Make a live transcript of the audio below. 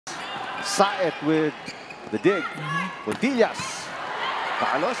Saet with the dig. Puntillas.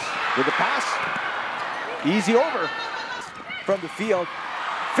 Carlos with the pass. Easy over from the field.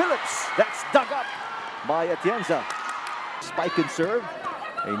 Phillips, that's dug up by Atienza. Spike and serve,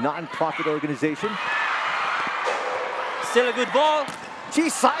 a non-profit organization. Still a good ball.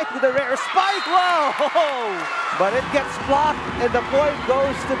 Saet with a rare spike, wow! But it gets blocked and the point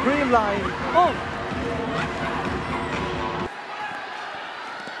goes to Creamline. Oh!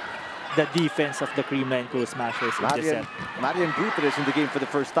 The defense of the Creamline Cool Smashers in this set. Marian Bruter is in the game for the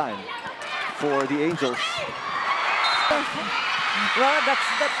first time for the Angels. Well,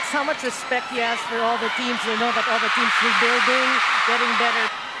 that's how much respect he has for all the teams. They know that all the teams rebuilding, getting better.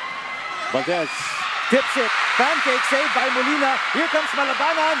 Valdez tips it. Pancake saved by Molina. Here comes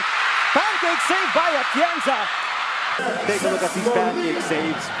Malabanan. Pancake saved by Atienza. Take a look at these pancake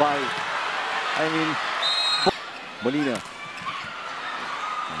saves by, Molina.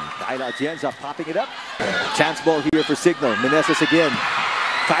 Kyla Atienza popping it up. Chance ball here for Signal. Meneses again.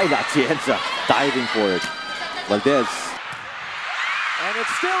 Kyla Atienza diving for it. Valdez. And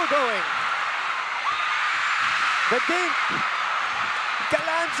it's still going. The dink.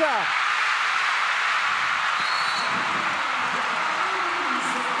 Galanza.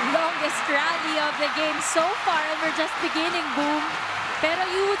 Longest rally of the game so far, and we're just beginning, Boom. Pero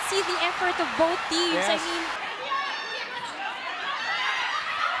you would see the effort of both teams. Yes. I mean,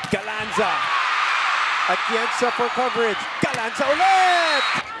 Galanza. Atienza for coverage. Galanza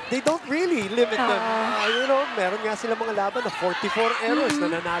ulit! They don't really limit them. You know, meron nga sila mga laban na 44 errors na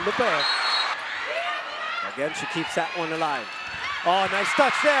nanalo pa eh. Again, she keeps that one alive. Oh, nice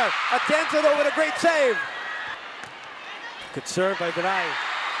touch there. Atienza though with a great save. Good serve by Viray.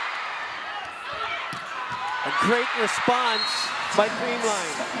 A great response by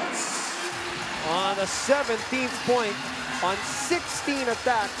Creamline. On the 17th point on 16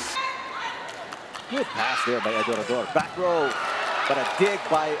 attacks. Good pass there by Adorador. Back row. But a dig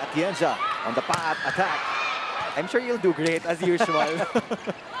by Atienza on the path attack. I'm sure you'll do great as usual.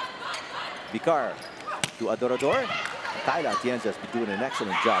 Vicar to Adorador. Kyla Atienza has been doing an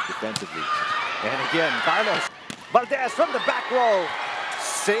excellent job defensively. And again, Carlos. Valdez from the back row.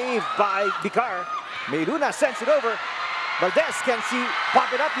 Saved by Vicar. Meiruna sends it over. Valdez, can she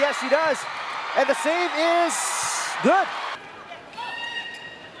pop it up? Yes, she does. And the save is good.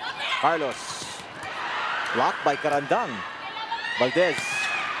 Carlos. Blocked by Carandang. Valdez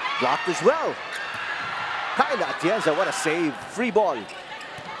blocked as well. Kyla Atienza, what a save. Free ball.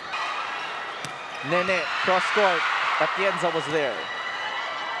 Nene, cross court. Atienza was there.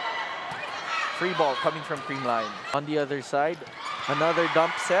 Free ball coming from Creamline. On the other side, another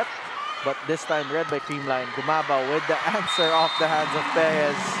dump set, but this time read by Creamline. Gumaba with the answer off the hands of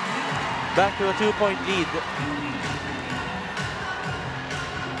Perez. Back to a 2-point lead.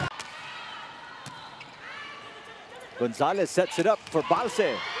 Gonzalez sets it up for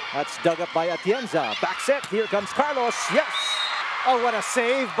Balse. That's dug up by Atienza. Back set, here comes Carlos. Yes! Oh, what a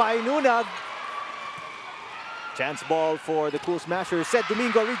save by Nunag. Chance ball for the Cool Smashers. Said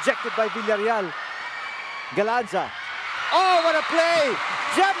Domingo, rejected by Villarreal. Galanza. Oh, what a play!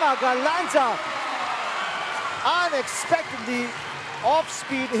 Gemma Galanza. Unexpectedly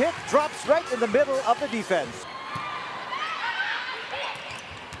off-speed hit. Drops right in the middle of the defense.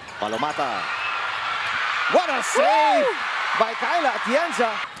 Palomata. What a save by Kyla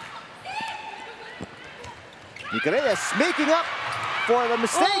Atienza. Nicareyes making up for the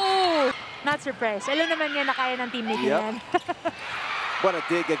mistake. oh, not surprised. Alam naman niya na kaya ng teammate niya. What a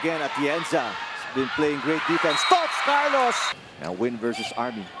dig again, Atienza. She's been playing great defense. Touch Carlos. Now win versus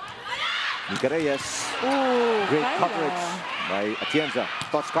Army. Nicareyes. Great Kyla. coverage by Atienza.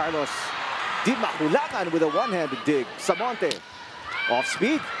 Touch Carlos. Di makulangan with a one-handed dig. Samonte. Off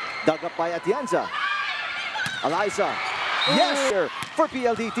speed. Dug up by Atienza. Eliza. Yes, sir, for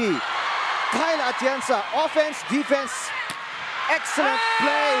PLDT. Kyla Atienza, offense, defense, excellent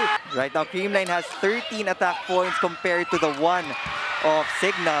play. Right now, Creamline has 13 attack points compared to the 1 of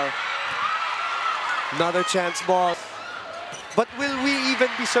Signal. Another chance ball. But will we even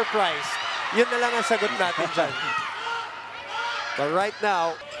be surprised? Yun na lang ang sagot natin dyan. But right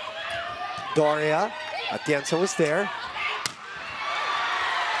now, Doria, Atienza was there.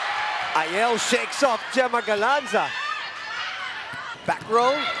 Ayel shakes off Gemma Galanza. Back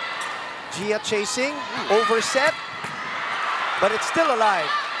row. Gia chasing. Overset. But it's still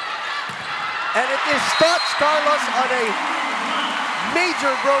alive. And it is Stotts Carlos on a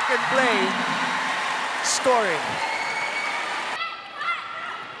major broken play. Scoring.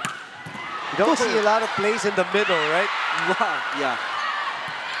 You don't see a lot of plays in the middle, right? Wow, yeah.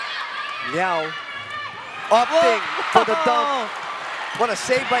 Liao opting for the dunk. What a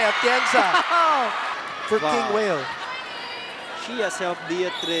save by Atienza for Wow. King Whale. She has helped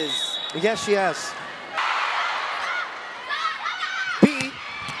Beatriz. Yes, she has. B.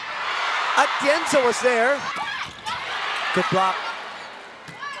 Atienza was there. Good block.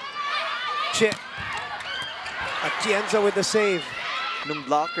 Chip. Atienza with the save. Nung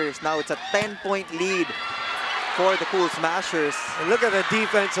blockers, now it's a 10-point lead for the Cool Smashers. And look at the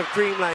defense of Creamline.